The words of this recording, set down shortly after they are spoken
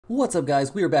What's up,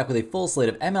 guys? We are back with a full slate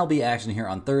of MLB action here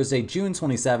on Thursday, June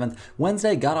 27th.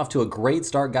 Wednesday got off to a great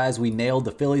start, guys. We nailed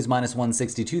the Phillies minus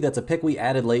 162. That's a pick we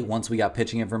added late once we got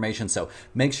pitching information, so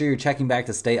make sure you're checking back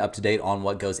to stay up to date on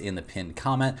what goes in the pinned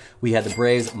comment. We had the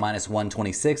Braves minus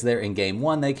 126 there in game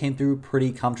one. They came through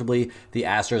pretty comfortably. The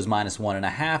Astros minus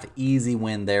 1.5. Easy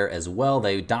win there as well.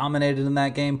 They dominated in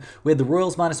that game. We had the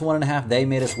Royals minus 1.5. They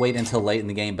made us wait until late in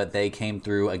the game, but they came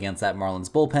through against that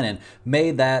Marlins bullpen and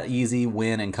made that easy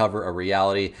win and cover a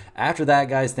reality. After that,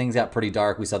 guys, things got pretty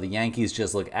dark. We saw the Yankees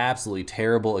just look absolutely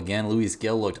terrible again. Luis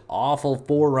Gil looked awful.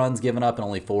 4 runs given up in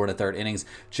only 4 1/3 innings.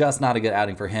 Just not a good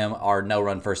outing for him. Our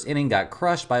no-run first inning got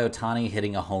crushed by Ohtani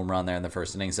hitting a home run there in the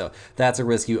first inning. So that's a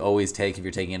risk you always take if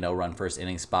you're taking a no-run first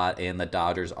inning spot and the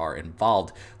Dodgers are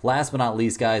involved. Last but not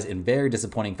least, guys, in very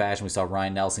disappointing fashion, we saw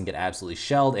Ryan Nelson get absolutely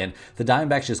shelled, and the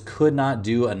Diamondbacks just could not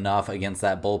do enough against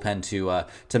that bullpen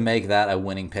to make that a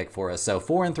winning pick for us. So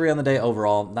 4-3 on the day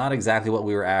overall. Not exactly what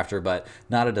we were after, but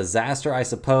not a disaster, I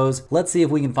suppose. Let's see if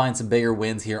we can find some bigger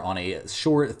wins here on a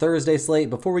short Thursday slate.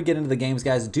 Before we get into the games,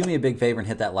 guys, do me a big favor and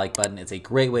hit that like button. It's a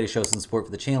great way to show some support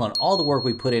for the channel and all the work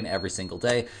we put in every single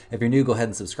day. If you're new, go ahead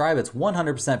and subscribe. It's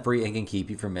 100% free and can keep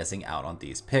you from missing out on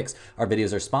these picks. Our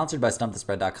videos are sponsored by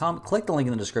StumpTheSpread.com. Click the link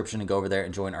in the description and go over there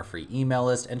and join our free email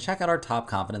list and check out our top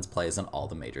confidence plays on all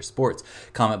the major sports.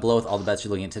 Comment below with all the bets you're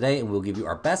looking at today, and we'll give you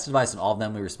our best advice on all of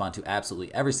them. We respond to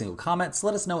absolutely every single comment, so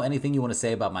let us know anything you want to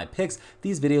say about my picks,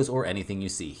 these videos, or anything you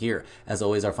see here. As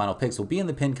always, our final picks will be in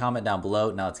the pinned comment down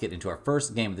below. Now let's get into our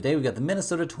first game of the day. We got the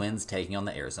Minnesota Twins taking on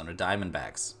the Arizona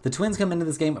Diamondbacks. The Twins come into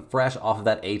this game fresh off of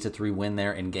that 8-3 win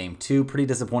there in game 2. Pretty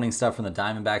disappointing stuff from the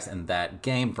Diamondbacks in that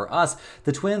game. For us,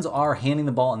 the Twins are handing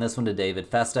the ball in this one to David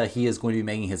Festa. He is going to be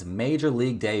making his major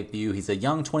league debut. He's a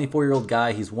young 24-year-old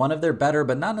guy. He's one of their better,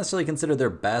 but not necessarily considered their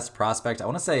best prospect. I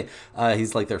want to say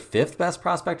he's like their 5th best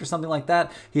prospect or something like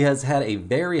that. He has had a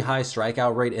very high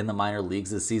strikeout rate in the minor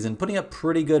leagues this season, putting up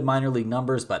pretty good minor league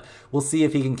numbers, but we'll see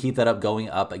if he can keep that up going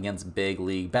up against big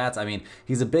league bats. I mean,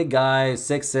 he's a big guy,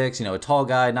 6'6", a tall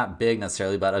guy, not big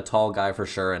necessarily, but a tall guy for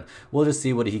sure, and we'll just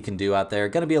see what he can do out there.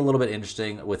 Going to be a little bit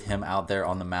interesting with him out there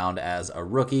on the mound as a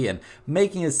rookie and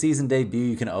making his season debut.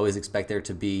 You can always expect there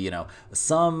to be,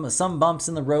 some bumps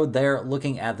in the road there.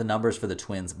 Looking at the numbers for the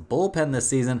Twins bullpen this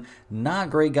season, not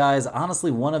great, guys.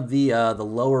 Honestly, one of the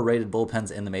lower rated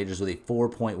bullpens in the majors with a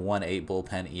 4.18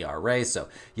 bullpen ERA. So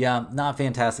yeah, not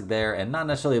fantastic there, and not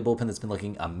necessarily a bullpen that's been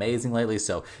looking amazing lately.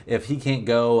 So if he can't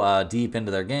go deep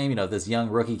into their game, if this young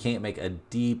rookie can't make a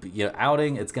deep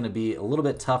outing, it's going to be a little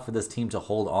bit tough for this team to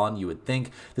hold on, you would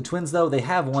think. The Twins, though, they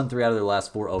have won 3 out of their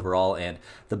last 4 overall, and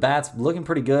the bats looking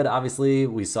pretty good. Obviously,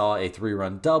 we saw a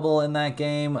 3-run double in that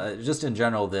game. Just in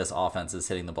general, this offense is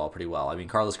hitting the ball pretty well. I mean,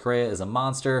 Carlos Correa is a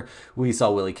monster. We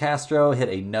saw Willie Castro hit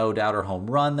a no-doubter home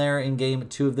run there in game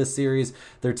 2 of this series.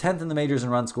 They're 10th in the majors in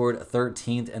runs scored,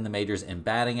 13th in the majors in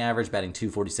batting average, batting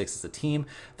 .246 as a team.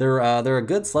 They're a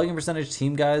good slugging percentage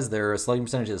team, guys. Their slugging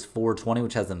percentage is .420,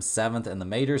 which has them 7th in the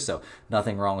majors, so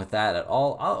nothing wrong with that at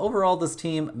all. Overall, this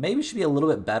team maybe should be a little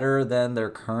bit better than their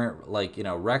current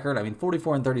record. I mean,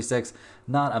 44-36,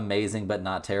 not amazing, but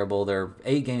not terrible. They're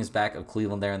 8 games back of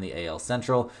Cleveland there in the AL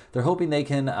Central. They're hoping they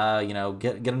can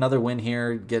get another win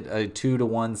here, get a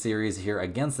 2-1 series here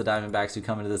against the Diamondbacks, who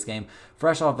come into this game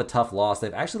fresh off a tough loss.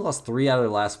 They've actually lost 3 out of their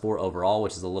last 4 overall,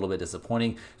 which is a little bit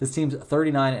disappointing. This team's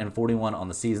 39-41 on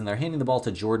the season. They're handing the ball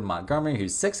to Jordan Montgomery,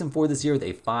 who's 6-4 this year with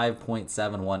a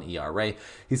 5.71 ERA.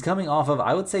 He's coming off of,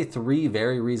 I would say, 3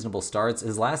 very reasonable starts.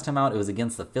 His last time out, it was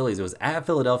against the Phillies. It was at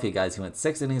Philadelphia, guys. He went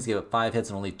 6 innings, gave up 5 hits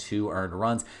and only 2 earned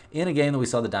runs in a game that we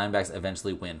saw the Diamondbacks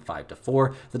eventually win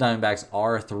 5-4. The Diamondbacks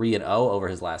are 3-0 over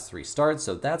his last 3 starts,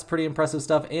 so that's pretty impressive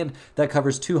stuff, and that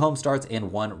covers 2 home starts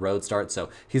and 1 road start. So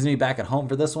he's going to be back at home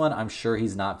for this one. I'm sure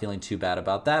he's not feeling too bad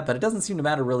about that, but it doesn't seem to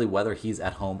matter really whether he's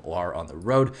at home or on the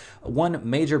road. One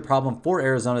major problem for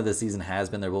Arizona this season has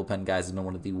been their bullpen, guys. Has been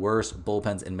one of the worst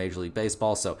bullpens in Major League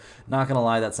Baseball, so not going to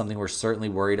lie, that's something we're certainly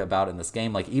worried about in this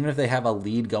game. Like, even if they have a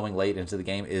lead going late into the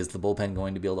game, is the bullpen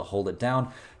going to be able to hold it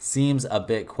down? Seems a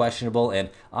bit questionable, and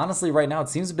honestly, right now, it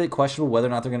seems a bit questionable whether or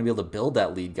not they're going to be able to build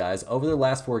that lead, guys. Over their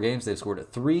last 4 games, they've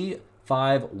scored 3,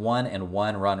 5, 1, and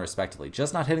 1 run respectively.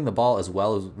 Just not hitting the ball as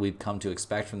well as we've come to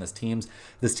expect from this team,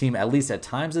 at least at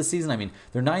times this season. I mean,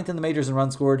 they're 9th in the majors in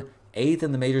runs scored, 8th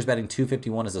in the majors, batting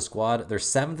 .251 as a squad. They're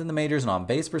 7th in the majors in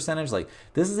on-base percentage. Like,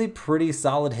 this is a pretty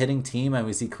solid hitting team, and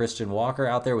we see Christian Walker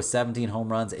out there with 17 home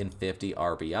runs and 50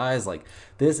 RBIs. Like,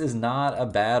 this is not a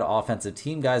bad offensive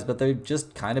team, guys, but they've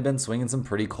just kind of been swinging some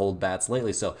pretty cold bats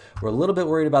lately. So we're a little bit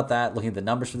worried about that. Looking at the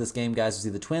numbers for this game, guys, we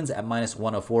see the Twins at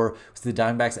 -104. We see the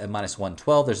Diamondbacks at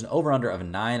 -112. There's an over-under of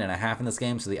 9.5 in this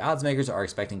game, so the odds makers are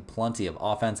expecting plenty of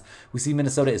offense. We see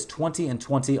Minnesota is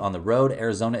 20-20 on the road.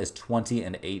 Arizona is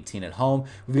 20-18 at home.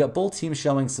 We've got both teams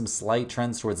showing some slight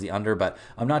trends towards the under, but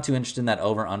I'm not too interested in that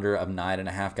over-under of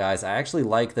 9.5, guys. I actually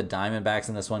like the Diamondbacks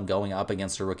in this one going up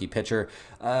against a rookie pitcher.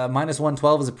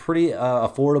 -112 is a pretty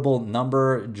affordable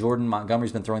number. Jordan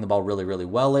Montgomery's been throwing the ball really, really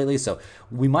well lately, so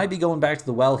we might be going back to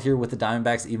the well here with the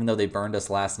Diamondbacks, even though they burned us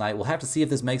last night. We'll have to see if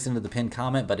this makes it into the pinned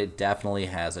comment, but it definitely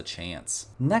has a chance.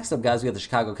 Next up, guys, we have the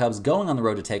Chicago Cubs going on the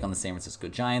road to take on the San Francisco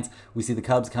Giants. We see the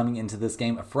Cubs coming into this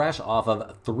game fresh off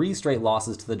of 3 straight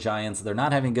losses to the Giants. They're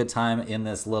not having a good time in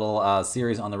this little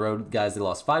series on the road, guys. They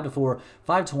lost 5-4,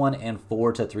 5-1, and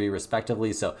 4-3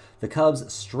 respectively. So the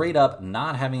Cubs straight up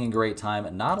not having a great time.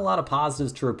 Not a lot of positives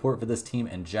to report for this team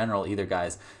in general either,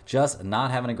 guys. Just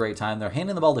not having a great time. They're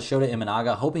handing the ball to Shota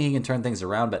Imanaga, hoping he can turn things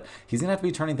around, but he's going to have to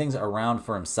be turning things around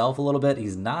for himself a little bit.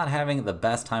 He's not having the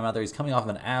best time out there. He's coming off of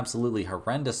an absolutely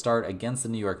horrendous start against the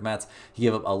New York Mets. He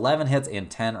gave up 11 hits and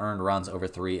 10 earned runs over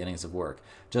 3 innings of work.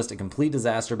 Just a complete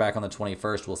disaster back on the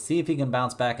 21st. We'll see if he can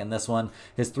bounce back in this one.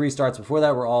 His 3 starts before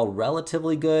that were all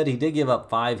relatively good. He did give up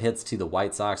 5 hits to the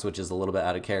White Sox, which is a little bit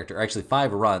out of character. Actually,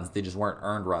 5 runs. They just weren't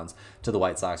earned runs to the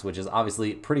White Sox, which is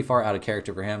obviously pretty far out of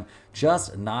character for him.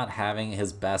 Just not having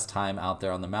his best time out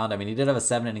there on the mound. I mean, he did have a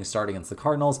 7-inning start against the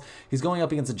Cardinals. He's going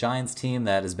up against a Giants team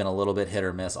that has been a little bit hit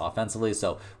or miss offensively,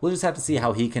 so we'll just have to see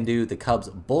how he can do. The Cubs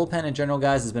bullpen in general,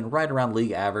 guys, has been right around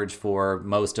league average for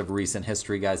most of recent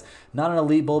history, guys. Not an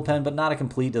elite bullpen, but not a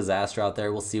complete disaster out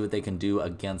there. We'll see what they can do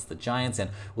against the Giants,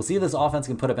 and we'll see if this offense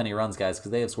can put up any runs, guys,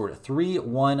 because they have scored 3,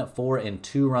 1, 4, and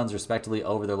 2 runs respectively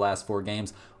over their last 4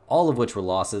 games, all of which were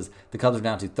losses. The Cubs are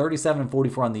down to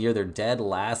 37-44 on the year. They're dead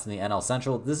last in the NL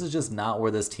Central. This is just not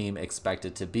where this team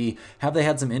expected to be. Have they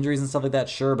had some injuries and stuff like that?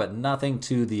 Sure, but nothing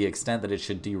to the extent that it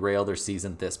should derail their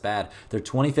season this bad. They're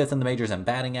 25th in the majors in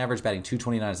batting average, batting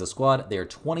 .229 as a squad. They are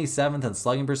 27th in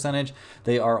slugging percentage.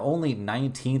 They are only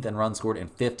 19th in runs scored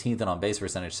and 15th in on-base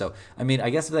percentage. So, I mean, I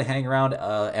guess if they hang around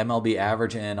MLB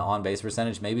average in on-base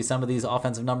percentage, maybe some of these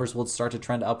offensive numbers will start to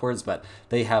trend upwards, but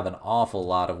they have an awful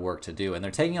lot of work to do. And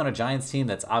they're taking on a Giants team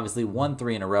that's obviously won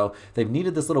 3 in a row. They've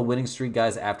needed this little winning streak,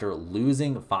 guys, after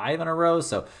losing 5 in a row.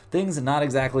 So things not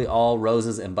exactly all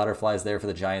roses and butterflies there for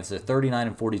the Giants. They're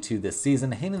 39-42 this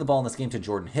season. Handing the ball in this game to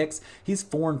Jordan Hicks. He's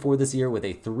 4-4 this year with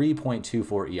a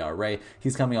 3.24 ERA.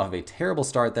 He's coming off of a terrible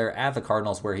start there at the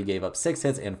Cardinals, where he gave up 6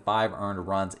 hits and 5 earned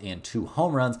runs and 2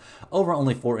 home runs over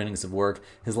only 4 innings of work.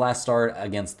 His last start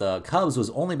against the Cubs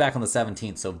was only back on the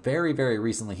 17th. So very, very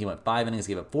recently, he went 5 innings,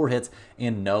 gave up 4 hits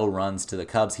and no runs to the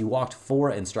Cubs. He walked 4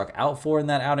 and struck out 4 in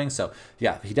that outing. So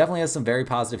yeah, he definitely has some very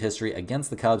positive history against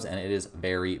the Cubs, and it is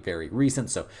very, very recent.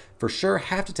 So for sure,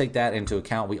 have to take that into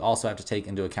account. We also have to take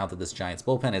into account that this Giants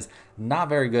bullpen is not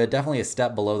very good. Definitely a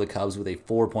step below the Cubs with a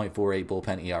 4.48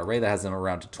 bullpen ERA. That has them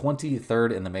around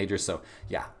 23rd in the majors. So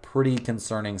yeah, pretty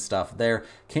concerning stuff there.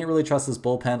 Can't really trust this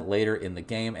bullpen later in the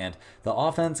game. And the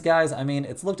offense, guys, I mean,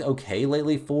 it's looked okay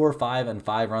lately. 4, 5, and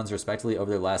 5 runs respectively over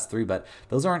their last 3, but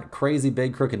those aren't crazy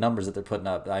big crooked numbers that they're putting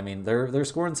up. I mean, they're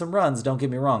scoring some runs, don't get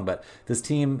me wrong, but this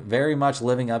team very much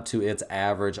living up to its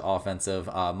average offensive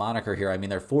moniker here. I mean,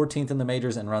 they're 14th in the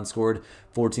majors in runs scored,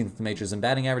 14th in the majors in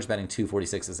batting average, batting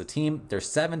 .246 as a team. They're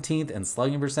 17th in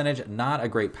slugging percentage, not a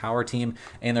great power team,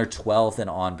 and they're 12th in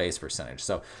on-base percentage.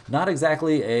 So not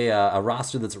exactly a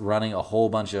roster that's running a whole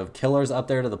bunch of killers up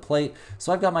there to the plate.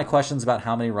 So I've got my questions about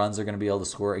how many runs they're going to be able to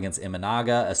score against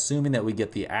Imanaga, assuming that we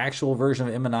get the actual version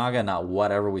of Imanaga, not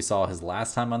whatever we saw his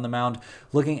last time on the mound.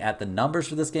 Looking at the numbers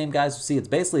for this game, guys, you see it's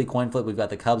basically a coin flip. We've got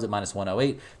the Cubs at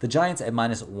 -108, the Giants at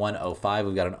 -105.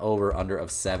 We've got an over-under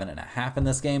of 7.5 in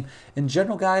this game. In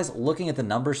general, guys, looking at the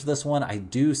numbers for this one, I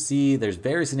do see there's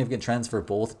very significant trends for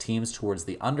both teams towards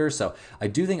the under. So I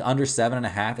do think under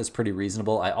 7.5 is pretty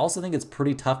reasonable. I also think it's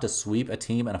pretty tough to sweep a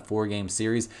team in a 4-game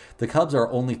series. The Cubs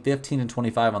are only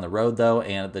 15-25 on the road, though,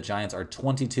 and the Giants are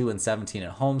 22-17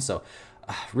 at home. So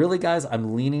really, guys,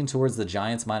 I'm leaning towards the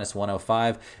Giants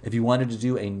 -105. If you wanted to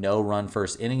do a no-run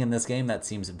first inning in this game, that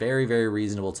seems very, very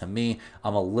reasonable to me.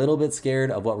 I'm a little bit scared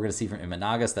of what we're going to see from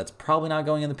Imanaga, so that's probably not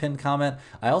going in the pinned comment.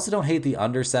 I also don't hate the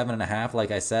under 7.5,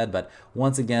 like I said, but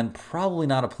once again, probably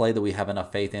not a play that we have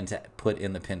enough faith in to put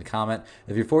in the pinned comment.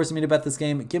 If you're forcing me to bet this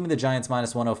game, give me the Giants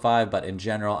 -105, but in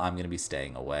general, I'm going to be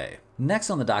staying away.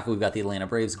 Next on the docket, we've got the Atlanta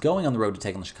Braves going on the road to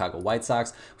take on the Chicago White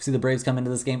Sox. We see the Braves come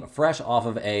into this game fresh off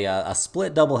of a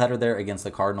split doubleheader there against the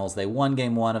Cardinals. They won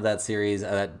game 1 of that series,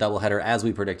 that doubleheader as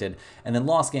we predicted, and then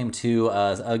lost game 2,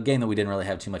 a game that we didn't really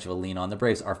have too much of a lean on. The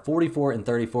Braves are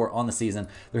 44-34 on the season.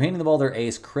 They're handing the ball to their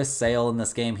ace, Chris Sale, in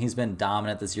this game. He's been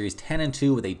dominant this year. He's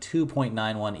 10-2 with a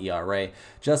 2.91 ERA.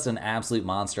 Just an absolute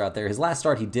monster out there. His last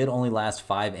start, he did only last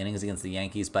 5 innings against the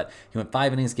Yankees, but he went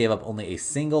 5 innings, gave up only a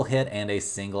single hit and a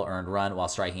single earned run while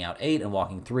striking out 8 and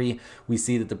walking 3. We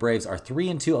see that the Braves are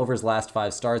 3-2 over his last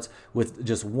 5 starts, with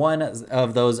just one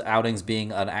of those outings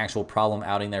being an actual problem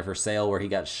outing there for Sale, where he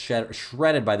got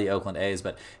shredded by the Oakland A's,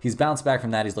 but he's bounced back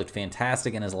from that. He's looked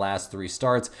fantastic in his last 3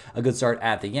 starts. A good start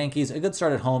at the Yankees, a good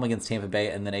start at home against Tampa Bay,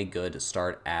 and then a good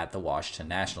start at the Washington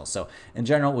Nationals. So in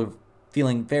general, we've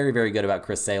feeling very, very good about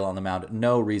Chris Sale on the mound.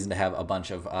 No reason to have a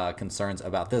bunch of concerns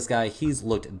about this guy. He's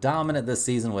looked dominant this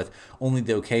season with only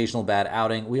the occasional bad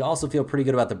outing. We also feel pretty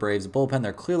good about the Braves bullpen.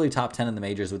 They're clearly top 10 in the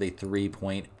majors with a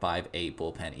 3.58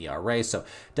 bullpen ERA. So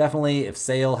definitely, if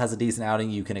Sale has a decent outing,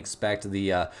 you can expect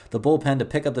the bullpen to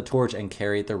pick up the torch and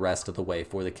carry it the rest of the way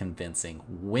for the convincing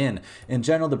win. In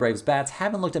general, the Braves bats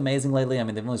haven't looked amazing lately. I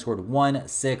mean, they've only scored 1,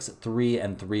 6, 3,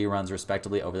 and 3 runs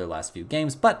respectively over their last few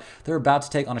games, but they're about to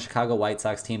take on a Chicago White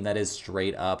Sox team that is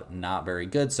straight up not very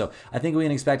good. So I think we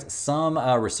can expect some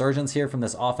resurgence here from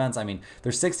this offense. I mean,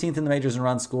 they're 16th in the majors in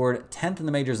runs scored, 10th in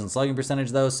the majors in slugging percentage,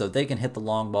 though, so they can hit the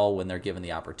long ball when they're given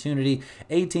the opportunity.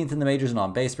 18th in the majors in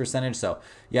on-base percentage. So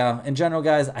yeah, in general,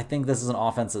 guys, I think this is an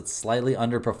offense that's slightly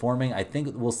underperforming. I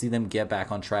think we'll see them get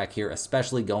back on track here,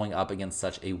 especially going up against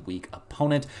such a weak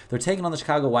opponent. They're taking on the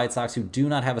Chicago White Sox, who do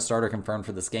not have a starter confirmed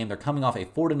for this game. They're coming off a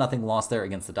 4-0 loss there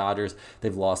against the Dodgers.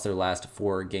 They've lost their last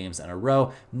 4 games in a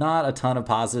row. Not a ton of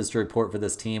positives to report for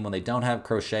this team. When they don't have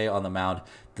Crochet on the mound,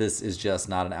 this is just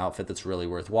not an outfit that's really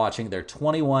worth watching. They're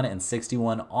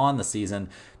 21-61 on the season.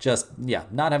 Just, yeah,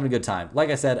 not having a good time. Like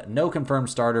I said, no confirmed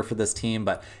starter for this team,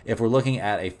 but if we're looking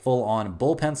at a full-on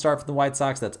bullpen start for the White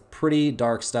Sox, that's pretty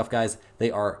dark stuff, guys.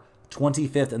 They are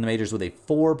 25th in the majors with a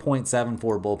 4.74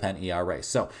 bullpen ERA.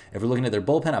 So if we're looking at their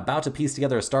bullpen about to piece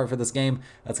together a start for this game,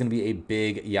 that's going to be a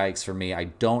big yikes for me. I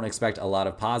don't expect a lot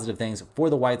of positive things for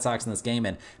the White Sox in this game,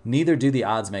 and neither do the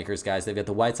odds makers, guys. They've got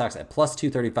the White Sox at plus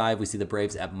 235. We see the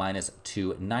Braves at minus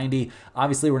 290.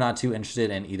 Obviously, we're not too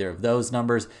interested in either of those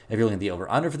numbers. If you're looking at the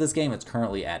over-under for this game, it's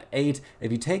currently at 8.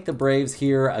 If you take the Braves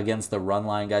here against the run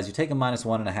line, guys, you take a minus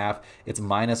 1.5, it's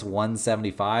minus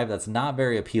 175. That's not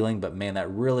very appealing, but man, that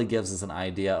really gives us an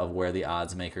idea of where the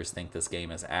odds makers think this game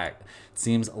is at. It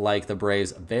seems like the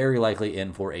Braves very likely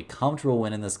in for a comfortable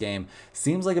win in this game.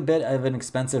 Seems like a bit of an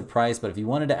expensive price, but if you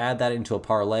wanted to add that into a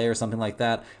parlay or something like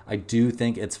that, I do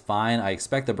think it's fine. I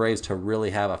expect the Braves to really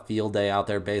have a field day out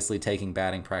there, basically taking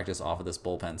batting practice off of this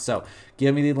bullpen. So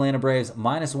give me the Atlanta Braves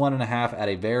minus 1.5 at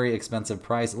a very expensive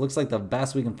price. It looks like the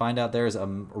best we can find out there is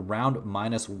around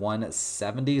minus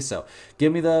 170. So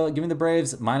give me the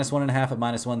Braves minus 1.5 at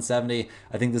minus 170.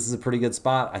 I think this is a pretty good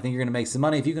spot. I think you're going to make some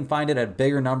money. If you can find it at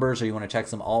bigger numbers, or you want to check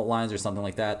some alt lines or something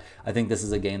like that, I think this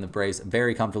is a game the Braves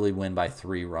very comfortably win by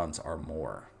 3 runs or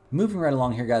more. Moving right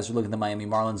along here, guys, we're looking at the Miami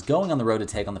Marlins going on the road to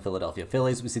take on the Philadelphia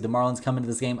Phillies. We see the Marlins come into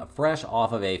this game fresh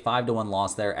off of a 5-1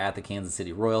 loss there at the Kansas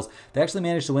City Royals. They actually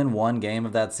managed to win 1 game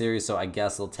of that series, so I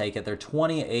guess they'll take it. They're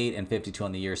 28-52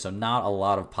 on the year, so not a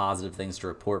lot of positive things to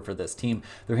report for this team.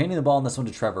 They're handing the ball in this one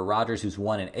to Trevor Rogers, who's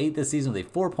 1-8 this season with a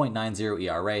 4.90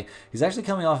 ERA. He's actually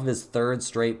coming off of his 3rd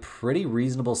straight pretty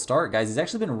reasonable start, guys. He's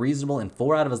actually been reasonable in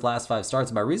 4 out of his last 5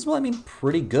 starts, and by reasonable, I mean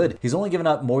pretty good. He's only given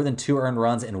up more than 2 earned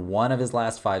runs in 1 of his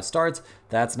last 5 starts.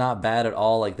 That's not bad at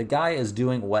all. Like, the guy is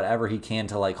doing whatever he can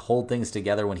to like hold things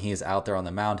together when he's out there on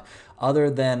the mound.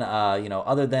 Other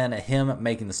than him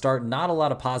making the start, not a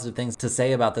lot of positive things to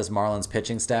say about this Marlins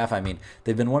pitching staff. I mean,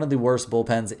 they've been one of the worst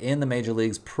bullpens in the major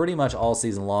leagues pretty much all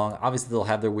season long. Obviously, they'll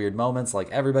have their weird moments like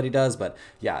everybody does, but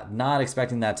yeah, not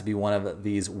expecting that to be one of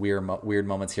these weird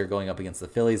moments here going up against the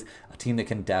Phillies, a team that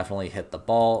can definitely hit the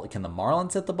ball. Can the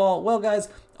Marlins hit the ball? Well, guys,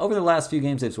 over the last few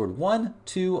games, they've scored 1,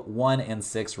 2, 1, and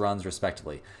 6 runs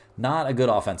respectively. Not a good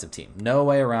offensive team. No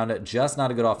way around it. Just not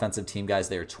a good offensive team, guys.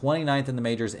 They are 29th in the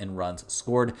majors in runs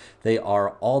scored. They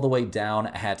are all the way down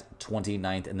at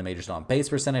 29th in the majors on base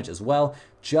percentage as well.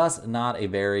 Just not a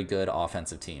very good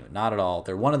offensive team. Not at all.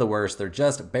 They're one of the worst. They're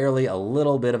just barely a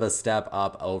little bit of a step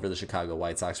up over the Chicago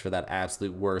White Sox for that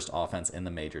absolute worst offense in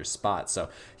the majors spot. So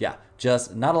yeah,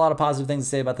 just not a lot of positive things to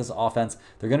say about this offense.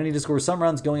 They're going to need to score some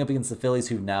runs going up against the Phillies,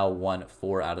 who've now won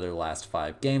 4 out of their last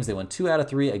 5 games. They won 2 out of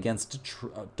 3 against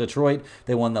Detroit.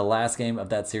 They won the last game of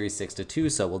that series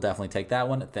 6-2, so we'll definitely take that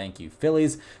one. Thank you,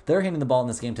 Phillies. They're handing the ball in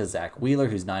this game to Zach Wheeler,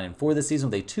 who's 9-4 this season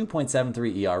with a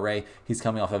 2.73 ERA. He's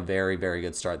coming off a very, very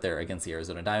good start there against the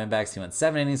Arizona Diamondbacks. He went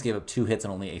 7 innings, gave up 2 hits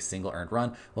and only a single earned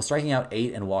run, while striking out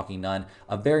 8 and walking none.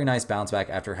 A very nice bounce back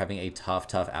after having a tough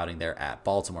outing there at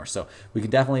Baltimore. So we can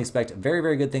definitely expect very,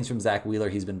 very good things from Zach Wheeler.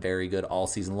 He's been very good all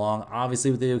season long,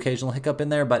 obviously with the occasional hiccup in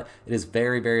there, but it is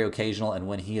very, very occasional. And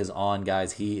when he is on,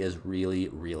 guys, he is really,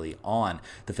 really on.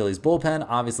 The Phillies bullpen,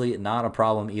 obviously not a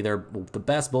problem either. The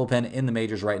best bullpen in the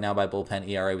majors right now by bullpen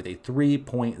ERA with a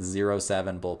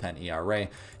 3.07 bullpen ERA.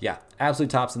 Yeah, absolute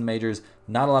tops in the majors.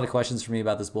 Not a lot of questions for me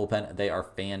about this bullpen. They are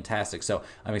fantastic. So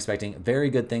I'm expecting very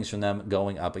good things from them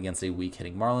going up against a weak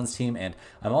hitting Marlins team. And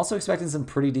I'm also expecting some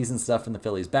pretty decent stuff from the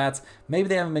Phillies bats. Maybe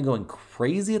they haven't been going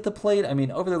crazy at the plate. I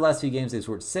mean, over their last few games, they've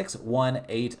scored 6, 1,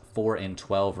 8, 4, and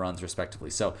 12 runs respectively.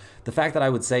 So the fact that I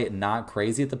would say not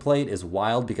crazy at the plate is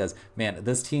wild because, man,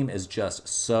 this team is just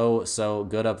so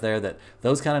good up there that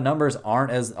those kind of numbers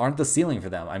aren't the ceiling for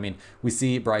them. I mean, we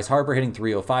see Bryce Harper hitting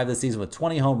 305 this season with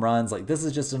 20 home runs. Like, this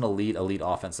is just an elite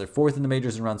offense. They're 4th in the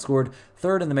majors in runs scored,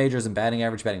 3rd in the majors in batting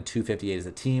average, batting .258 as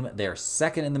a team. They are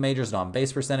 2nd in the majors in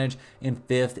on-base percentage and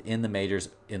 5th in the majors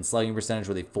in slugging percentage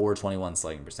with a .421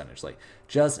 slugging percentage. Like,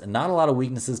 just not a lot of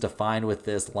weaknesses to find with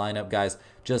this lineup, guys.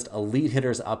 Just elite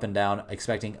hitters up and down,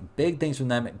 expecting big things from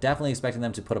them. Definitely expecting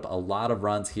them to put up a lot of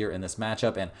runs here in this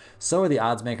matchup. And so are the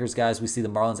odds makers, guys. We see the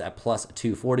Marlins at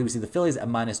 +240. We see the Phillies at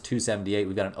 -278.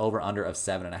 We've got an over-under of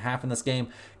 7.5 in this game.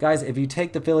 Guys, if you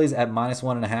take the Phillies at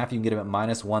 -1.5, you can get them at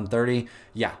 -130.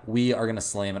 Yeah, we are going to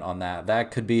slam it on that. That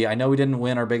could be, I know we didn't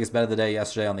win our biggest bet of the day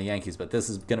yesterday on the Yankees, but this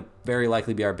is going to very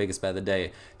likely be our biggest bet of the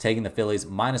day. Taking the Phillies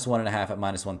 -1.5 at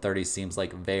 -130 seems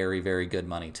like very, very good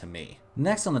money to me.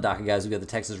 Next on the docket, guys, we've got the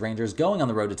Texas Rangers going on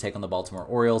the road to take on the Baltimore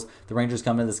Orioles. The Rangers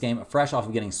come into this game fresh off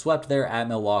of getting swept there at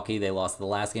Milwaukee. They lost the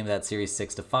last game of that series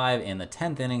 6-5 in the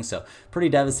 10th inning, so pretty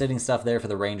devastating stuff there for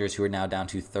the Rangers, who are now down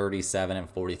to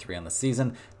 37-43 on the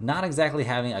season. Not exactly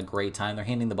having a great time. They're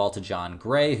handing the ball to John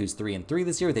Gray, who's 3-3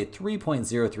 this year with a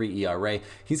 3.03 ERA.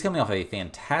 He's coming off a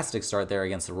fantastic start there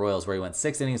against the Royals, where he went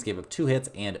 6 innings, gave up 2 hits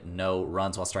and no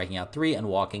runs while striking out 3 and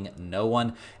walking no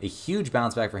one. A huge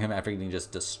bounce back for him after getting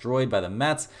just destroyed by the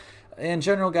Mets. In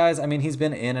general, guys, I mean, he's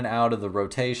been in and out of the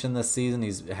rotation this season.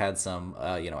 He's had some,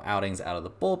 outings out of the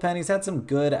bullpen. He's had some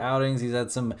good outings. He's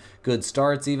had some good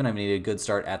starts even. I mean, he had a good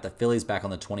start at the Phillies back on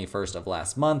the 21st of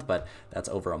last month, but that's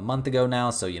over a month ago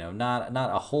now. So, not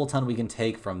a whole ton we can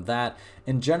take from that.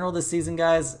 In general this season,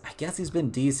 guys, I guess he's been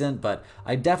decent, but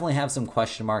I definitely have some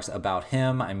question marks about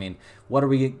him. I mean, what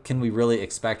can we really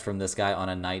expect from this guy on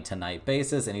a night-to-night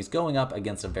basis? And he's going up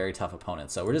against a very tough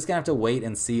opponent. So we're just going to have to wait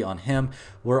and see on him.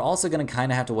 We're also going to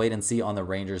kind of have to wait and see on the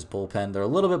Rangers bullpen. They're a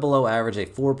little bit below average, a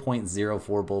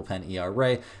 4.04 bullpen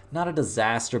ERA. Not a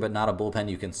disaster, but not a bullpen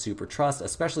you can super trust,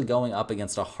 especially going up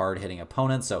against a hard-hitting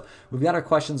opponent. So we've got our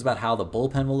questions about how the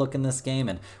bullpen will look in this game.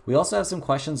 And we also have some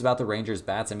questions about the Rangers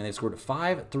bats. I mean, they've scored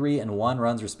 5, 3, and 1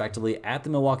 runs respectively at the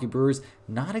Milwaukee Brewers.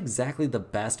 Not exactly the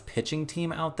best pitching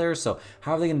team out there. So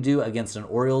how are they going to do against an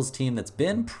Orioles team that's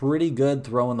been pretty good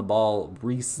throwing the ball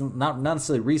not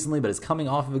necessarily recently, but is coming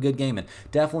off of a good game and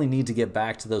definitely need to get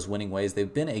back to those winning ways.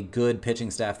 They've been a good pitching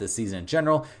staff this season in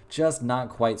general, just not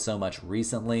quite so much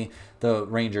recently. The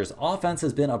Rangers offense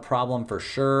has been a problem for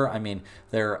sure. I mean,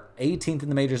 they're 18th in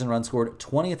the majors in runs scored,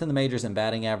 20th in the majors in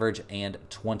batting average, and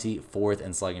 24th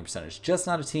in slugging percentage. Just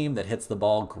not a team that hits the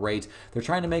ball great. They're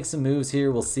trying to make some moves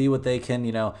here. We'll see what they can,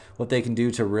 what they can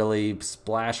do to really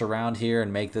splash around here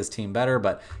and make this team better.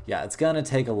 But yeah, it's going to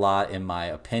take a lot in my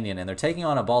opinion. And they're taking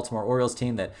on a Baltimore Orioles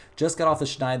team that just got off the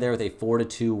schneid there with a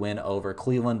 4-2 win over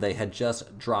Cleveland. They had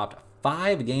just dropped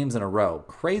 5 games in a row.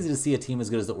 Crazy to see a team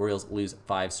as good as the Orioles lose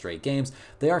 5 straight games.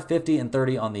 They are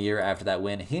 50-30 on the year after that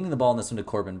win. Handing the ball in this one to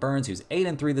Corbin Burns, who's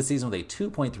 8-3 this season with a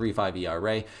 2.35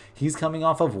 ERA. He's coming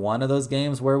off of one of those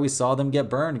games where we saw them get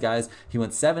burned, guys. He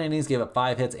went 7 innings, gave up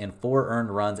 5 hits, and 4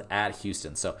 earned runs at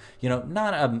Houston. So,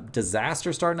 not a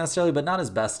disaster start necessarily, but not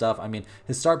his best stuff. I mean,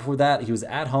 his start before that, he was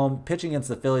at home pitching against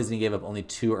the Phillies, and he gave up only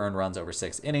 2 earned runs over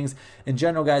 6 innings. In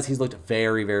general, guys, he's looked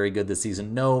very, very good this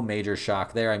season. No major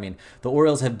shock there. I mean, the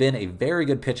Orioles have been a very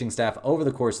good pitching staff over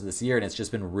the course of this year, and it's just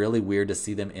been really weird to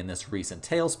see them in this recent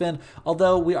tailspin.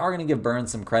 Although we are going to give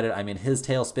Burns some credit. I mean, his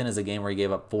tailspin is a game where he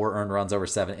gave up 4 earned runs over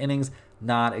 7 innings.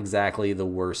 Not exactly the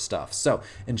worst stuff. So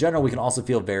in general, we can also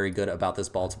feel very good about this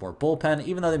Baltimore bullpen.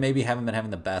 Even though they maybe haven't been having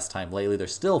the best time lately, they're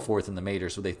still 4th in the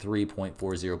majors with a 3.40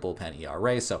 bullpen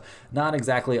ERA. So not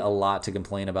exactly a lot to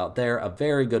complain about there. A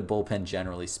very good bullpen,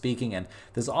 generally speaking. And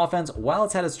this offense, while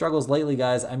it's had its struggles lately,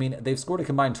 guys, I mean, they've scored a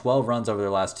combined 12 runs over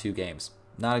their last 2 games.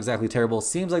 not exactly terrible.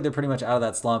 Seems like they're pretty much out of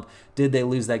that slump. Did they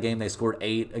lose that game? They scored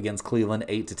 8 against Cleveland,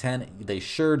 8-10. They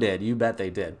sure did. You bet they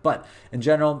did. But in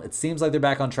general, it seems like they're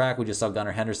back on track. We just saw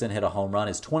Gunnar Henderson hit a home run,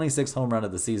 his 26th home run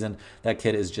of the season. That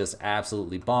kid is just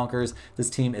absolutely bonkers. This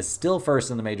team is still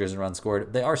first in the majors in runs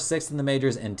scored. They are 6th in the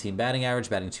majors in team batting average,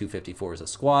 batting .254 as a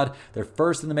squad. They're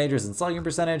first in the majors in slugging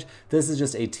percentage. This is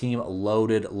just a team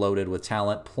loaded with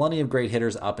talent. Plenty of great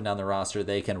hitters up and down the roster.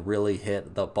 They can really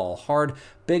hit the ball hard.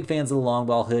 Big fans of the long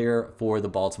ball here for the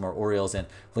Baltimore Orioles. And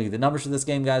looking at the numbers for this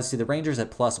game, guys, see the Rangers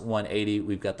at plus 180.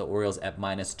 We've got the Orioles at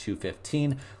minus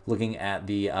 215. Looking at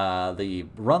the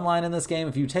run line in this game,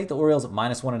 if you take the Orioles at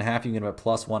minus 1.5, you can get them at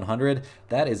plus 100.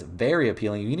 That is very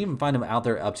appealing. You can even find them out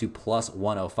there up to plus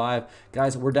 105.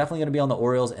 Guys, we're definitely going to be on the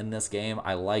Orioles in this game.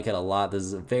 I like it a lot. This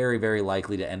is very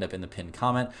likely to end up in the pinned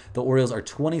comment. The Orioles are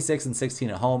 26-16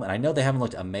 at home, and I know they haven't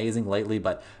looked amazing lately,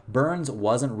 but Burns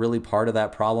wasn't really part of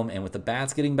that problem, and with the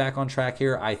bats getting back on track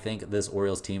here, I think this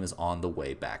Orioles team is on the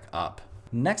way back up.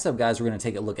 Next up, guys, we're going to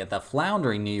take a look at the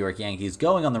floundering New York Yankees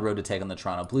going on the road to take on the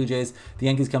Toronto Blue Jays. The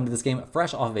Yankees come to this game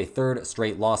fresh off of a 3rd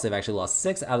straight loss. They've actually lost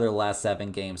 6 out of their last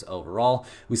 7 games overall.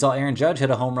 We saw Aaron Judge hit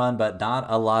a home run, but not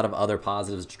a lot of other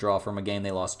positives to draw from a game.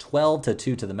 They lost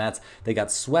 12-2 to the Mets. They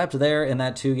got swept there in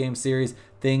that 2-game series.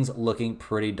 Things looking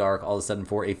pretty dark all of a sudden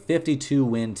for a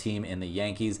 52-win team in the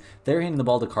Yankees. They're handing the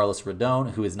ball to Carlos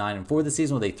Rodon, who is 9-4 this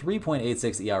season with a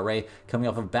 3.86 ERA, coming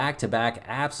off of back-to-back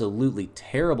absolutely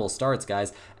terrible starts,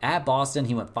 guys. At Boston,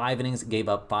 he went 5 innings, gave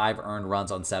up 5 earned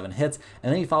runs on 7 hits,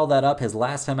 and then he followed that up his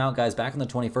last time out, guys, back on the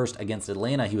 21st against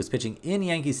Atlanta. He was pitching in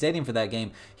Yankee Stadium for that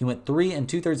game. He went 3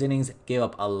 2/3 innings, gave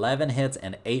up 11 hits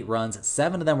and 8 runs.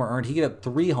 7 of them were earned. He gave up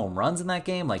 3 home runs in that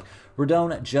game. Like,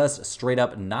 Rodon just straight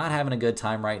up not having a good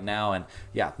time right now. And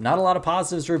yeah, not a lot of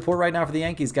positives to report right now for the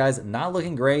Yankees, guys. Not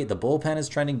looking great. The bullpen is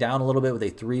trending down a little bit with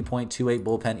a 3.28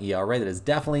 bullpen ERA that is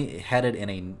definitely headed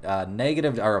in a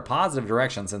negative or a positive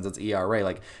direction since its ERA.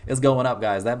 Like, it's going up,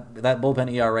 guys. That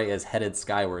bullpen ERA is headed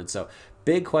skyward. So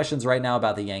big questions right now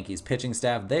about the Yankees pitching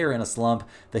staff. They are in a slump.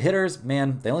 The hitters,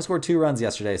 man, they only scored 2 runs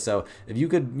yesterday. So if you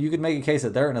could make a case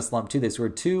that they're in a slump too. They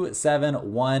scored 2,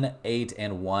 7, 1, 8,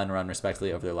 and 1 run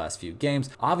respectively over their last few games.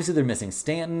 Obviously, they're missing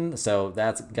Stanton, so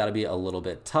that's got to be a little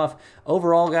bit tough.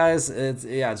 Overall, guys, it's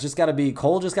just got to be.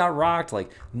 Cole just got rocked.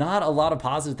 Like, not a lot of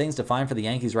positive things to find for the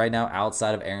Yankees right now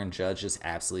outside of Aaron Judge just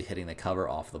absolutely hitting the cover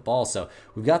off the ball. So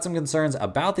we've got some concerns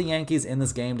about the Yankees in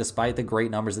this game, despite the great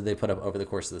numbers that they put up over the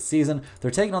course of the season. They're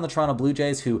taking on the Toronto Blue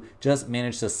Jays, who just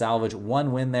managed to salvage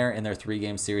 1 win there in their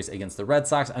 3-game series against the Red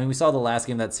Sox. I mean, we saw the last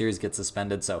game of that series get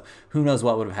suspended, so who knows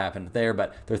what would have happened there,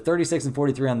 but they're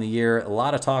 36-43 on the year. A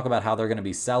lot of talk about how they're going to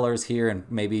be sellers here and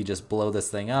maybe just blow this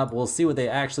thing up. We'll see what they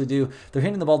actually do. They're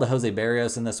hitting the ball to Jose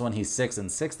Barrios in this one. He's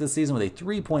 6-6 this season with a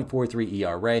 3.43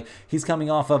 ERA. He's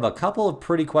coming off of a couple of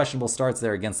pretty questionable starts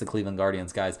there against the Cleveland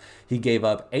Guardians, guys. He gave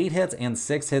up 8 hits and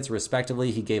 6 hits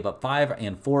respectively. He gave up 5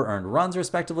 and 4 earned runs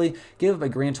respectively. Gave up a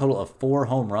grand total of 4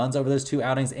 home runs over those 2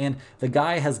 outings, and the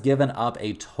guy has given up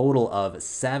a total of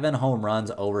 7 home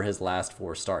runs over his last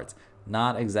 4 starts.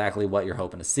 Not exactly what you're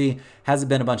hoping to see. Has it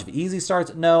been a bunch of easy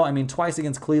starts? No. I mean, twice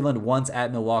against Cleveland, once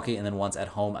at Milwaukee, and then once at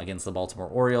home against the Baltimore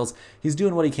Orioles. He's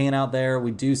doing what he can out there. We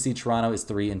do see Toronto is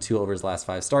 3-2 over his last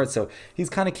 5 starts, so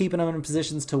he's kind of keeping them in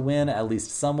positions to win, at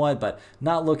least somewhat, but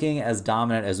not looking as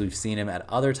dominant as we've seen him at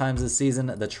other times this season.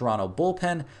 The Toronto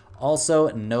bullpen, also,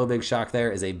 no big shock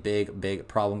there, is a big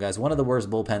problem, guys. One of the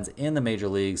worst bullpens in the major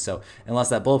leagues, so unless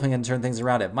that bullpen can turn things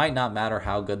around, it might not matter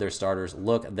how good their starters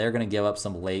look. They're going to give up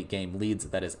some late game leads.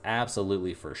 That is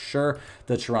absolutely for sure.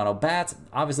 The Toronto Bats,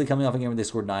 obviously coming off a game where they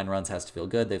scored 9 runs, has to feel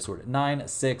good. They've scored 9,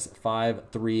 6, 5,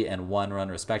 3, and 1 run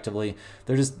respectively.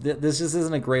 This just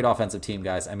isn't a great offensive team,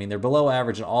 guys. I mean, they're below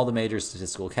average in all the major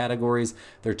statistical categories.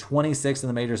 They're 26th in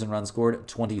the majors in runs scored,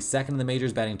 22nd in the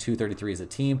majors, batting .233 as a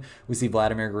team. We see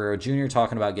Vladimir Guerrero Jr.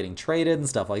 talking about getting traded and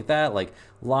stuff like that. Like,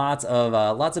 lots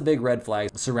of big red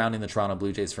flags surrounding the Toronto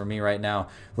Blue Jays for me right now.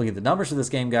 Looking at the numbers for this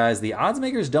game, guys, the odds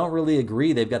makers don't really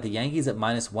agree. They've got the Yankees at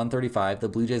minus 135, the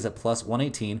Blue Jays at plus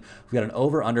 118. We've got an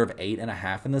over-under of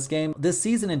 8.5 in this game. This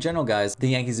season in general, guys, the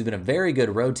Yankees have been a very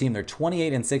good road team. They're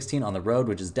 28-16 on the road,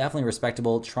 which is definitely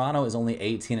respectable. Toronto is only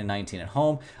 18-19 at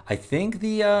home. I think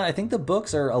the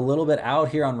books are a little bit out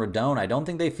here on Rodon. I don't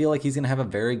think they feel like he's going to have a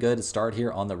very good start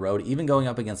here on the road, even going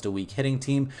up against against a weak hitting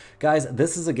team. Guys,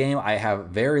 this is a game I have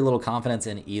very little confidence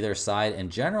in either side. In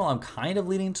general, I'm kind of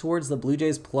leaning towards the Blue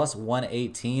Jays plus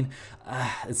 118.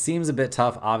 It seems a bit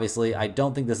tough, obviously. I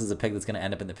don't think this is a pick that's going to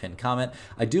end up in the pinned comment.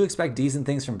 I do expect decent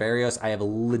things from Berrios. I have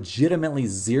legitimately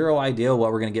zero idea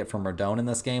what we're going to get from Rodon in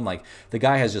this game. Like, the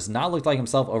guy has just not looked like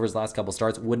himself over his last couple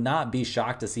starts. Would not be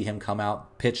shocked to see him come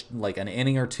out, pitch like an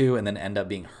inning or two, and then end up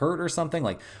being hurt or something.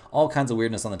 Like, all kinds of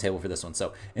weirdness on the table for this one.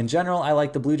 So, in general, I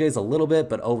like the Blue Jays a little bit,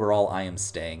 but overall, I am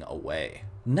staying away.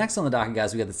 Next on the docket,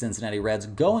 guys, we got the Cincinnati Reds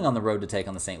going on the road to take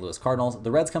on the St. Louis Cardinals.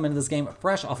 The Reds come into this game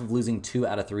fresh off of losing 2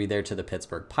 out of 3 there to the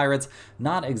Pittsburgh Pirates.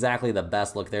 Not exactly the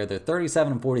best look there. They're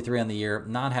 37-43 on the year,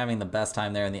 not having the best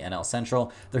time there in the NL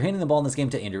Central. They're handing the ball in this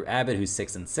game to Andrew Abbott, who's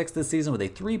 6-6 this season with a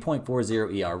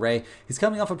 3.40 ERA. He's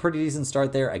coming off a pretty decent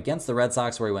start there against the Red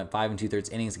Sox, where he went 5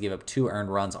 2/3 innings and gave up 2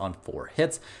 earned runs on 4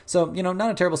 hits. So,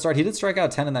 not a terrible start. He did strike out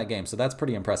 10 in that game, so that's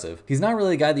pretty impressive. He's not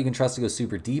really a guy that you can trust to go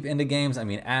super deep into games. I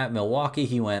mean, at Milwaukee,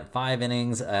 he went 5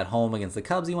 innings. At home against the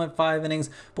Cubs, he went 5 innings.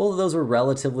 Both of those were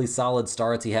relatively solid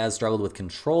starts. He has struggled with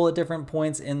control at different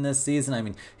points in this season. I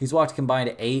mean, he's walked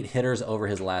combined 8 hitters over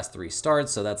his last 3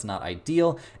 starts, so that's not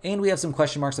ideal. And we have some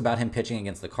question marks about him pitching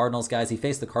against the Cardinals, guys. He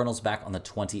faced the Cardinals back on the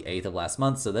 28th of last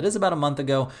month, so that is about a month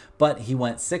ago, but he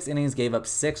went 6 innings, gave up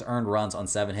 6 earned runs on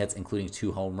 7 hits, including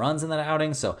 2 home runs in that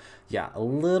outing. So yeah, a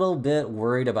little bit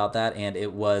worried about that, and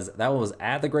that was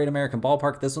at the Great American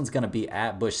Ballpark. This one's going to be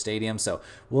at Busch Stadium, so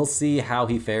we'll see how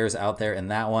he fares out there in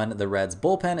that one. The Reds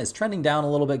bullpen is trending down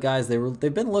a little bit, guys.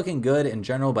 They've been looking good in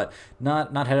general, but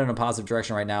not headed in a positive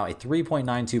direction right now. A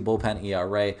 3.92 bullpen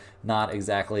ERA, not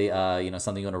exactly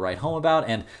something you want to write home about,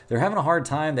 and they're having a hard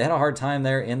time. They had a hard time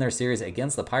there in their series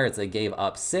against the Pirates. They gave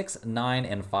up 6, 9,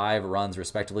 and 5 runs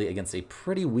respectively against a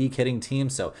pretty weak hitting team,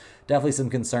 so definitely some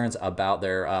concerns about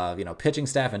their pitching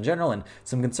staff in general, and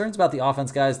some concerns about the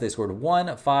offense, guys. They scored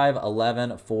 1, 5,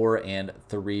 11, 4, and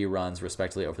 3 runs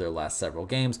respectively over their last several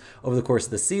games. Over the course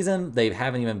of the season, they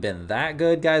haven't even been that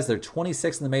good, guys. They're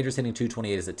 26th in the majors, hitting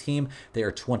 .228 as a team. They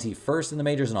are 21st in the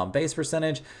majors in on-base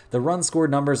percentage. The run scored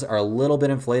numbers are a little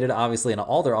bit inflated, obviously, and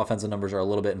all their offensive numbers are a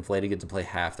little bit inflated. Get to play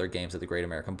half their games at the Great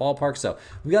American Ballpark, so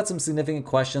we've got some significant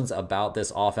questions about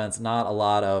this offense. Not a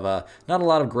lot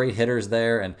of great hitters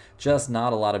there, and just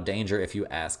not a lot of danger, if you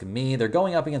ask me. They're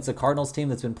going up against a Cardinals team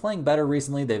that's been playing better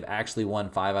recently. They've actually won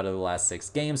 5 out of the last 6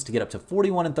 games to get up to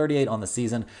 41-38 on the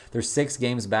season. They're 6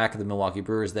 games back of the Milwaukee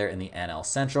Brewers there in the NL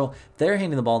Central. They're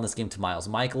handing the ball in this game to Miles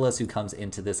Mikolas, who comes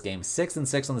into this game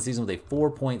 6-6 on the season with a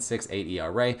 4.68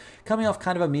 ERA, coming off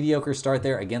kind of a mediocre start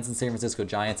there against the San Francisco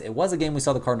Giants. It was a game we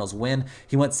saw the Cardinals win.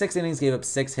 He went 6 innings, gave up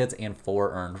 6 hits and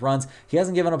 4 earned runs. He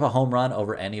hasn't given up a home run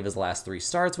over any of his last 3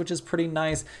 starts, which is pretty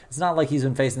nice. It's not like he's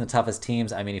been facing the toughest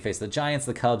teams. I mean, he faced the Giants,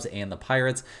 the Cubs, and the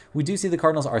Pirates. We do see the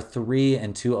Cardinals are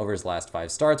 3-2 over his last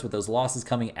 5 starts, with those losses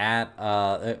coming at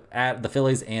the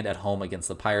Phillies and at home against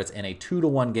the Pirates in a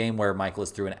 2-1 game where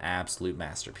Mikolas threw an absolute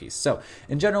masterpiece. So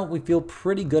in general, we feel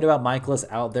pretty good about Mikolas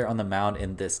out there on the mound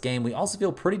in this game. We also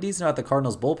feel pretty decent about the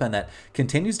Cardinals bullpen that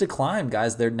continues to climb,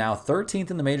 guys. They're now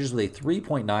 13th in the majors with a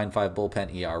 3.95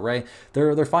 bullpen ERA.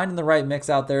 They're finding the right mix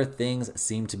out there. Things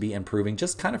seem to be improving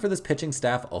just kind of for this pitching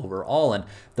staff overall, and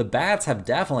the bats have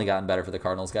definitely gotten better for the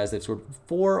Cardinals, guys. They've scored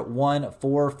 4, 1,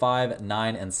 4, 5,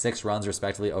 9, and 6 runs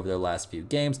respectively over their last few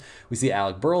games. We see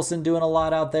Alec Burleson doing a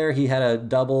lot out there. He had a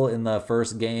double in the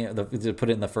first game, to put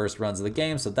it in the first runs of the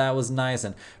game, so that was nice.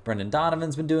 And Brendan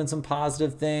Donovan's been doing some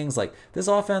positive things. Like, this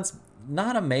offense,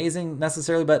 not amazing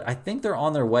necessarily, but I think they're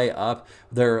on their way up.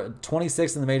 They're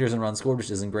 26th in the majors in runs scored, which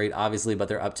isn't great, obviously, but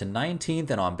they're up to 19th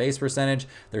in on-base percentage.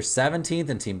 They're 17th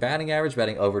in team batting average,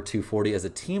 batting over 240 as a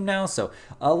team now. So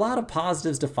a lot of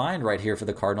positives to find right here for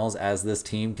the Cardinals as this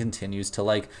team continues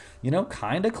to,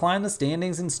 kind of climb the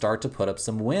standings and start to put up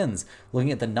some wins.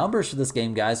 Looking at the numbers for this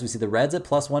game, guys, we see the Reds at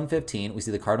plus 115. We see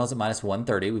the Cardinals at minus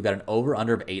 130. We've got an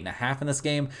over-under of 8.5 in this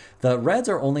game. The Reds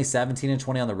are only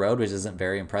 17-20 on the road, which isn't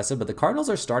very impressive, but the Cardinals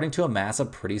are starting to amass a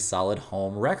pretty solid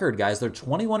home record, guys. They're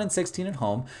 21-16 at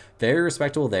home. Very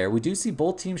respectable there. We do see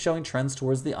both teams showing trends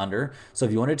towards the under, so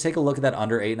if you wanted to take a look at that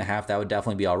under 8.5, that would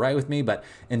definitely be all right with me. But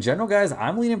in general, guys,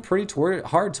 I'm leaning pretty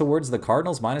hard towards the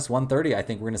Cardinals minus 130. I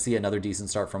think we're going to see another decent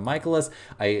start from Mikolas.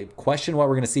 I question what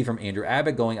we're going to see from Andrew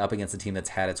Abbott going up against a team that's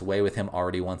had its way with him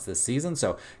already once this season.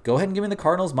 So go ahead and give me the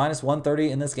Cardinals minus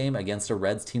 130 in this game against a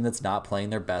Reds team that's not playing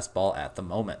their best ball at the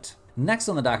moment. Next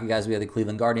on the docket, guys, we have the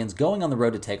Cleveland Guardians going on the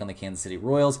road to take on the Kansas City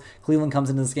Royals. Cleveland comes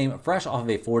into this game fresh off of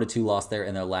a 4-2 loss there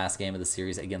in their last game of the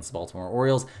series against the Baltimore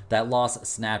Orioles. That loss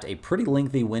snapped a pretty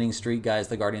lengthy winning streak, guys.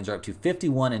 The Guardians are up to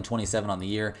 51-27 on the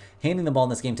year, handing the ball in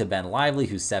this game to Ben Lively,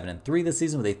 who's 7-3 this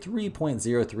season with a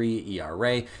 3.03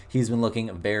 ERA. He's been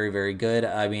looking very, very good.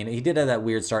 I mean, he did have that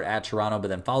weird start at Toronto, but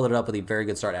then followed it up with a very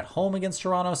good start at home against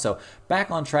Toronto. So back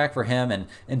on track for him. And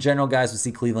in general, guys, we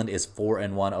see Cleveland is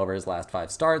 4-1 over his last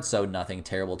 5 starts. So nothing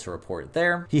terrible to report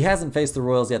there. He hasn't faced the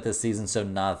Royals yet this season, so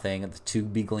nothing to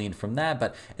be gleaned from that.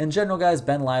 But in general, guys,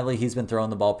 Ben Lively, he's been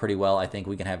throwing the ball pretty well. I think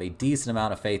we can have a decent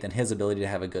amount of faith in his ability to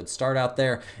have a good start out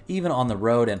there, even on the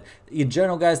road. And in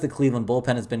general, guys, the Cleveland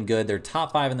bullpen has been good. They're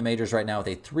top 5 in the majors right now with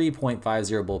a 3.50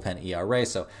 bullpen ERA,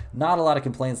 so not a lot of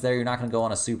complaints there. You're not going to go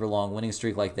on a super long winning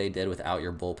streak like they did without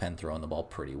your bullpen throwing the ball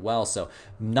pretty well. So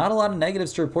not a lot of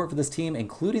negatives to report for this team,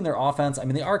 including their offense. I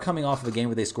mean, they are coming off of a game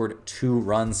where they scored 2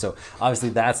 runs, so obviously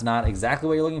that's not exactly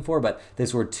what you're looking for, but they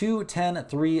scored 2, 10,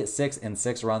 3, 6, and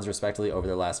 6 runs respectively over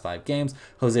their last 5 games.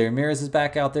 Jose Ramirez is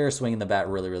back out there swinging the bat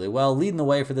really, really well, leading the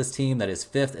way for this team that is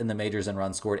 5th in the majors in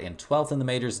runs scored and 12th in the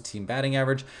majors in team batting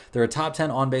average. They're a top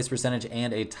 10 on-base percentage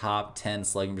and a top 10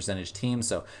 slugging percentage team,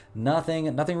 so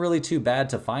nothing really too bad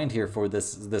to find here for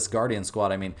this Guardian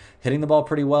squad. I mean, hitting the ball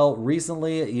pretty well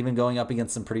recently, even going up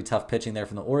against some pretty tough pitching there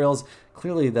from the Orioles.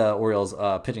 Clearly the Orioles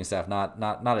pitching staff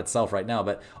not itself right now,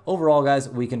 but overall, guys,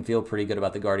 we can feel pretty good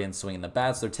about the Guardians swinging the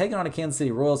bats. They're taking on a Kansas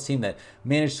City Royals team that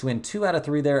managed to win 2 out of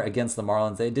 3 there against the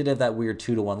Marlins. They did have that weird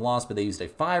 2-1 loss, but they used a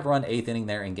 5-run 8th inning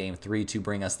there in game 3 to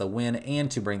bring us the win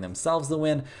and to bring themselves the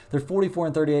win. They're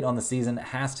 44-38 on the season. It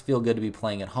has to feel good to be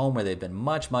playing at home where they've been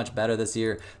much better this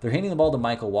year. They're handing the ball to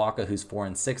Michael Wacha, who's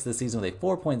 4-6 this season with a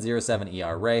 4.07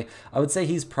 ERA. I would say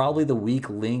he's probably the weak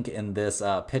link in this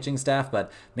pitching staff,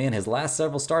 but man, his last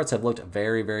several starts have looked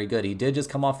very, very good. He did just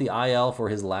come off the IL for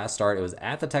his last start. It was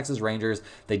at the Texas Rangers.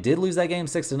 They did lose that game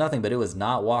 6-0, but it was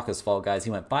not Wacha's fault, guys.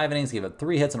 He went 5 innings, gave up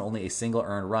 3 hits and only a single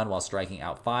earned run while striking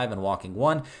out 5 and walking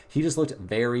 1. He just looked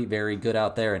very, very good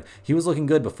out there, and he was looking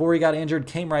good before he got injured,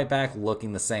 came right back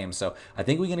looking the same. So I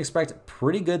think we can expect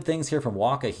pretty good things here from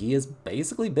Wacha. He has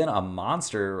basically been a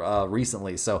monster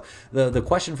recently. So the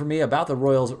question for me about the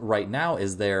Royals right now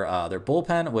is their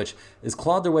bullpen, which is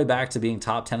clawed their way back to being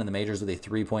top 10 in the majors with a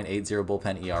 3.80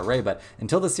 bullpen ERA. But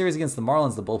until the series against the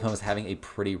Marlins, the bullpen was having a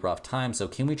pretty rough time. So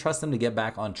can we trust them to get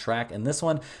back on track in this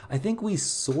one? I think we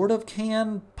sort of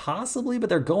can, possibly, but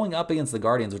they're going up against the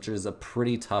Guardians, which is a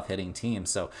pretty tough hitting team.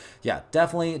 So yeah,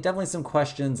 definitely some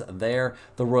questions there.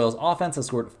 The Royals offense has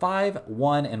scored 5,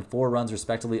 1, and 4 runs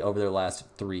respectively over their last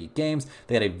 3 games.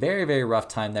 They had a very, very rough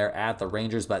time there at the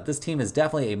Rangers, but this team is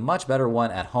definitely a much better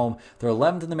one at home. They're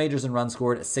 11th in the majors in runs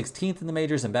scored, 16th in the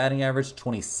majors in batting average,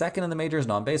 22nd in the majors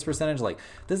in on-base percentage. Like,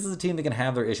 this is a team that can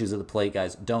have their issues at the plate,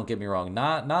 guys. Don't get me wrong.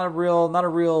 Not a real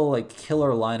like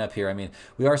killer lineup here. I mean,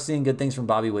 we are seeing good things from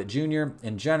Bobby Witt Jr.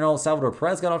 in general. Salvador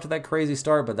Perez got off to that crazy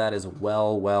start, but that is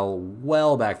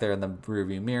well back there in the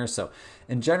rearview mirror. So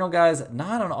in general, guys,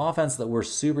 not an offense that we're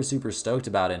super stoked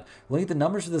about. And looking at the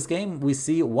numbers for this game, we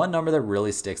see one number that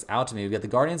really sticks out to me. We've got the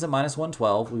Guardians at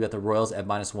 -112. We've got the Royals at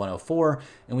 -104.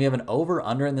 And we have an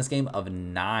over-under in this game of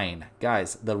 9.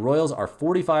 Guys, the Royals are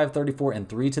 45, 34, and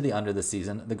 3 to the under this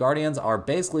season. The Guardians are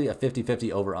basically a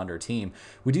 50-50 over-under team.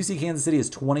 We do see Kansas City is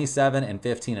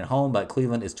 27-15 at home, but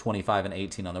Cleveland is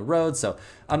 25-18 on the road. So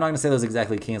I'm not going to say those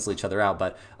exactly cancel each other out,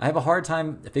 but I have a hard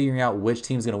time figuring out which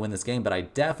team's going to win this game, but I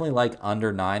definitely like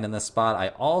under 9 in this spot. I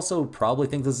also probably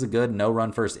think this is a good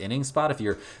no-run first inning spot if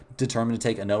you're determined to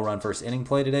take a no-run first inning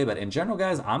play today. But in general,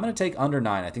 guys, I'm going to take under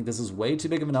 9. I think this is way too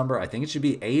big of a number. I think it should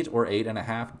be 8 or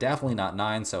 8.5, definitely not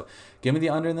 9. So give me the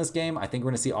under in this game. I think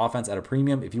we're going to see offense at a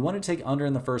premium. If you want to take under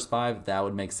in the first 5, that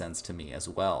would make sense to me as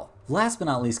well. Last but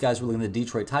not least, guys, we're looking at the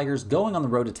Detroit Tigers going on the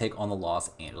road to take on the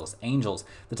Los Angeles Angels.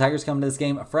 The Tigers come into this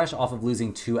game fresh off of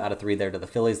losing 2 out of 3 there to the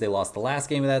Phillies. They lost the last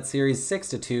game of that series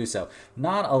 6-2, so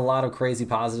not a lot of crazy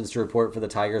positives to report for the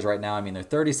Tigers right now. I mean, they're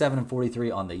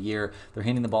 37-43 on the year. They're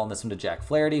handing the ball in this one to Jack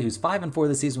Flaherty, who's 5-4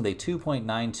 this season with a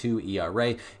 2.92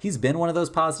 ERA. He's been one of those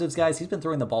positives, guys. He's been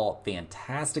throwing the ball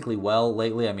fantastically well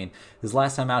lately. I mean, his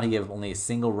last time out, he gave only a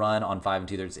single run on 5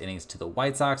 2/3 innings to the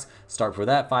White Sox. Start for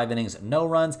that, 5 innings, no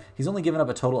runs. He's only given up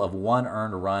a total of 1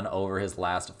 earned run over his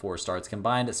last 4 starts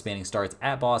combined, spanning starts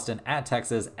at Boston, at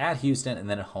Texas, at Houston, and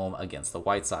then at home against the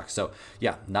White Sox. So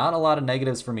yeah, not a lot of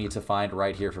negatives for me to find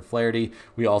right here for Flaherty. Flaherty.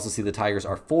 We also see the Tigers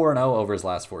are 4-0 over his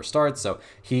last 4 starts, so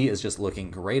he is just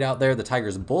looking great out there. The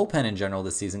Tigers bullpen in general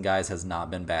this season, guys, has not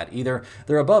been bad either.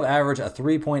 They're above average. A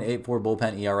 3.84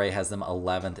 bullpen ERA has them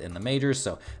 11th in the majors,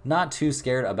 so not too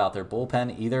scared about their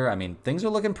bullpen either. I mean, things are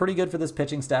looking pretty good for this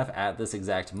pitching staff at this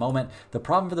exact moment. The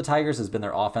problem for the Tigers has been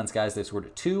their offense, guys. They've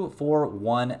scored 2, 4,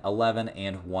 1, 11,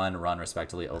 and 1 run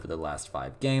respectively over the last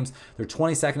 5 games. They're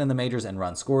 22nd in the majors in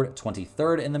runs scored,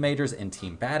 23rd in the majors in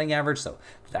team batting average, so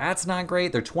that's not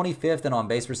great. They're 25th in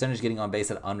on-base percentage, getting on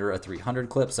base at under a 300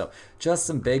 clip, so just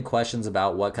some big questions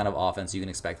about what kind of offense you can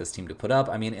expect this team to put up.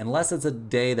 I mean, unless it's a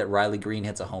day that Riley Green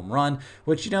hits a home run,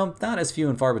 which, you know, not as few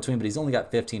and far between, but he's only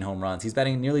got 15 home runs. He's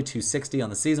batting nearly 260 on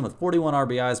the season with 41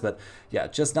 RBIs, but yeah,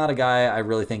 just not a guy I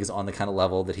really think is on the kind of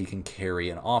level that he can carry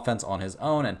an offense on his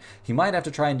own, and he might have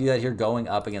to try and do that here going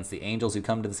up against the Angels, who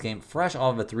come to this game fresh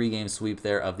off of a 3-game sweep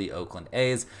there of the Oakland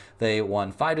A's. They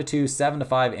won 5-2,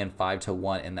 7-5, and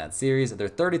 5-1 in that series. They're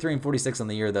 33-46 on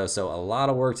the year, though, so a lot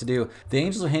of work to do. The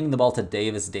Angels are handing the ball to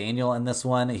Davis Daniel in this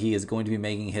one. He is going to be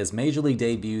making his major league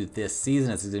debut this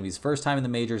season. It's going to be his first time in the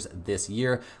majors this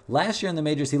year. Last year in the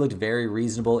majors, he looked very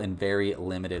reasonable in very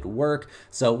limited work,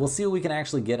 so we'll see what we can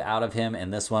actually get out of him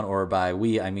in this one, or by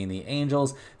we, I mean the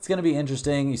Angels. It's going to be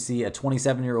interesting. You see a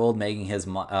 27-year-old making his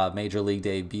major league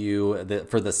debut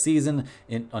for the season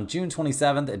on June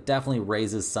 27th. It definitely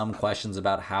raises some questions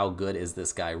about how good is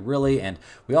this guy really, and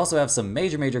we also have some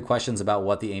major questions about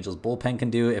what the Angels bullpen can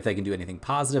do, if they can do anything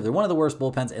positive. They're one of the worst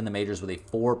bullpens in the majors with a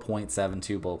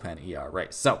 4.72 bullpen ERA,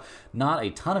 so not a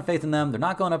ton of faith in them. They're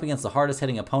not going up against the hardest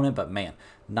hitting opponent, but man,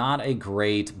 not a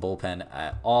great bullpen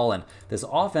at all. And this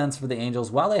offense for the Angels,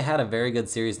 while they had a very good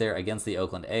series there against the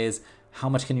Oakland A's, how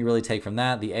much can you really take from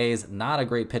that? The A's, not a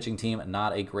great pitching team,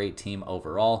 not a great team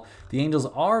overall. The Angels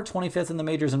are 25th in the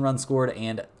majors in runs scored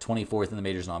and 24th in the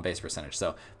majors in on-base percentage.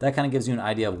 So that kind of gives you an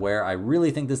idea of where I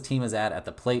really think this team is at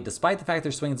the plate. Despite the fact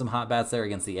they're swinging some hot bats there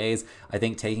against the A's, I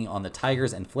think taking on the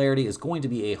Tigers and Flaherty is going to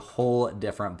be a whole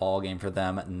different ball game for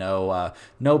them. No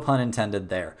pun intended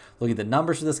there. Looking at the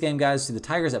numbers for this game, guys, see the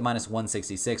Tigers at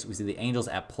 -166. We see the Angels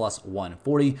at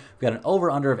 +140. We've got an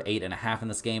over-under of 8.5 in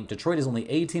this game. Detroit is only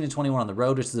 18-21 on the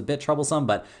road, which is a bit troublesome,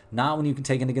 but not when you can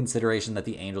take into consideration that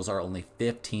the Angels are only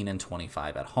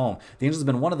 15-25 at home. The Angels have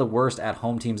been one of the worst at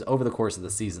home teams over the course of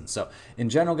the season. So in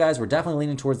general, guys, we're definitely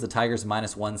leaning towards the Tigers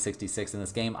 -166 in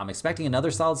this game. I'm expecting another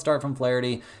solid start from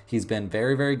Flaherty. He's been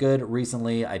very good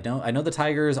recently. I know the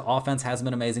Tigers offense hasn't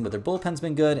been amazing, but their bullpen's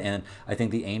been good, and I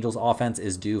think the Angels offense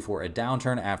is due for a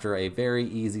downturn after a very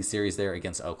easy series there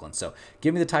against Oakland. So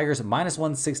give me the Tigers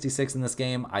 -166 in this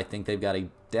game. I think they've got a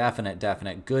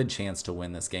definite good chance to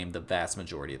win this game the vast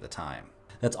majority of the time.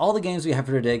 That's all the games we have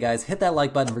for today, guys. Hit that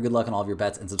like button for good luck on all of your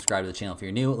bets and subscribe to the channel if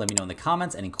you're new. Let me know in the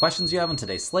comments any questions you have on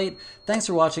today's slate. Thanks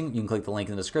for watching. You can click the link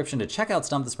in the description to check out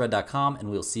stumpthespread.com, and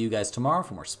we'll see you guys tomorrow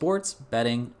for more sports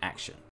betting action.